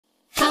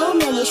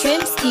many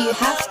shrimps do you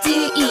have to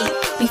eat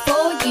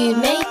before you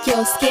make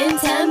your skin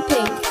turn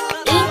pink?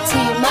 Eat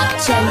too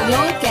much and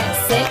you'll get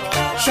sick.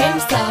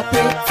 Shrimps are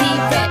pretty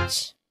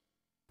rich.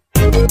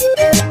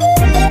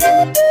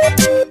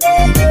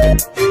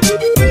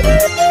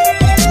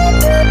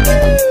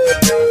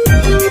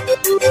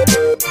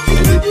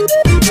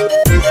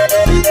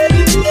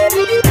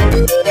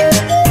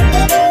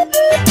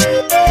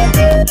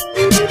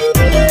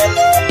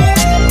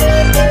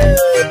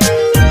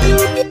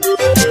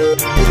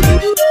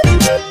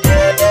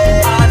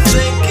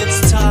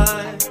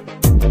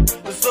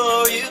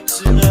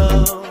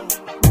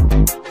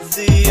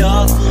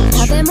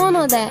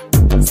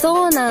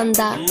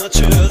 The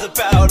truth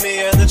about me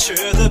and the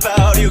truth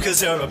about you,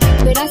 'cause you're a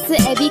プラス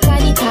エビカ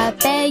ニ食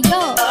べ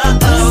よう。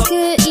ピ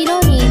ンク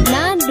色に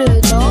なる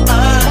の。だ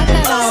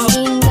から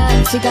みんな違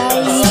う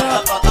色。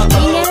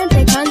人間っ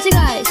て勘違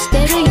いして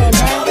るよね。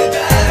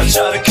I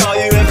try to call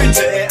you every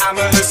day. I'm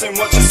gonna listen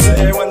what you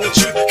say when the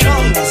truth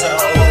comes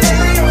out.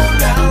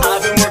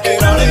 I've been working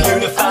on a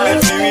unified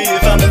theory.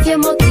 If you're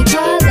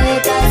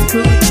multicolored, that's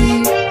cool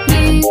too.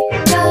 You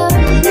don't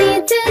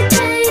need to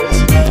change.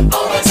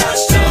 All my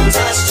touch tone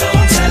telephone.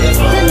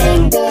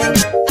 Flamingo,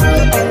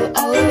 oh oh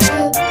oh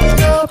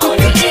oh. On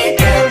your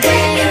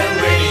AM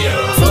radio.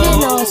 鶴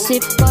の尻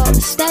尾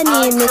下に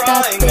向か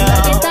って投げ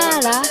た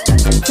ら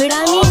フラ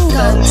ミンゴ。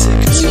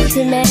意味不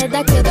明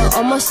だけど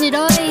面白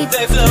い。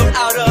 They float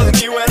out of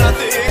me when I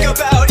think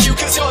about you,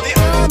 'cause you're the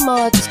今日も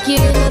地球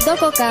のど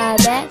こか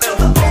で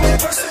only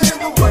person in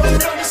the world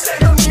that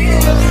understands me.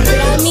 フ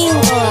ラミンゴ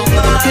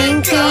はピ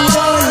ンク色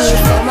に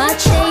染まっ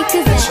ていく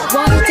ぜ。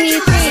One, two,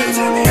 three.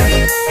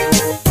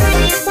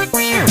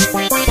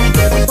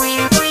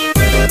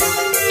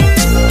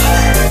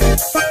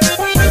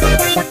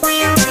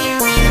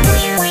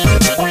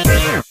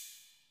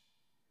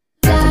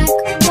 Black,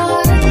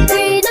 white,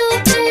 green or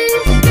blue.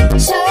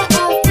 Show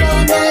off your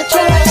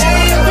natural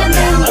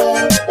Flamingo.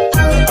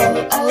 Oh oh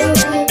oh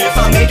oh. If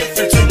I make it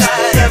through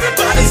tonight,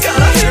 everybody's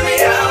gotta hear me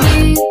out.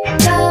 You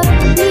don't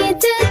need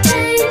to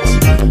change.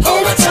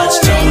 All my It's touch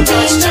already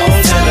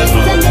tone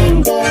telephone.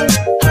 Flamingo.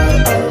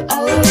 Oh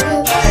oh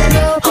oh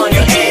oh. On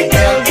your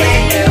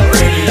AM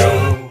radio.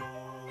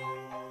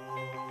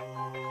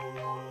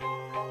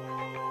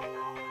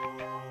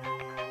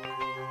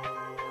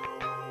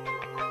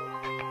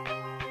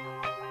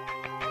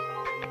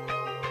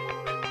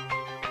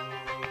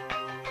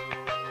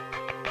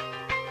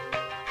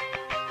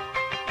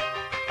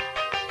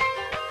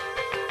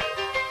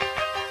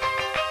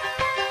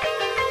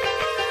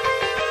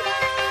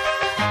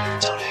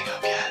 Don't hang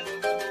up yet.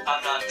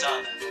 I'm not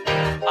done.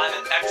 I'm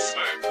an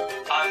expert.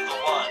 I'm the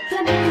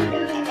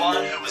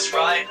one who was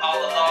right all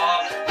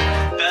along.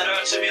 Better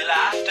to be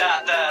laughed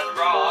at than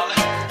wrong.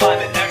 I'm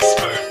an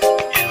expert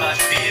in my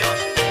field.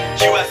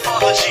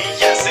 UFOlogy,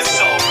 yes, it's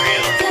all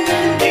real.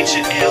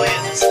 Ancient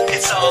aliens,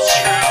 it's all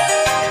true.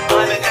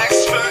 I'm an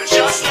expert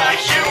just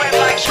like you and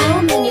like you.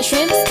 How many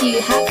shrimps do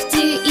you have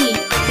to eat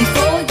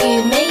before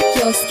you make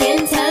your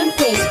skin turn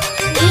pink?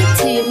 Eat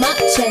too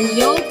much and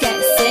you'll get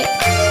sick.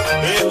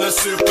 In the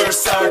super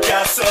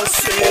sargasso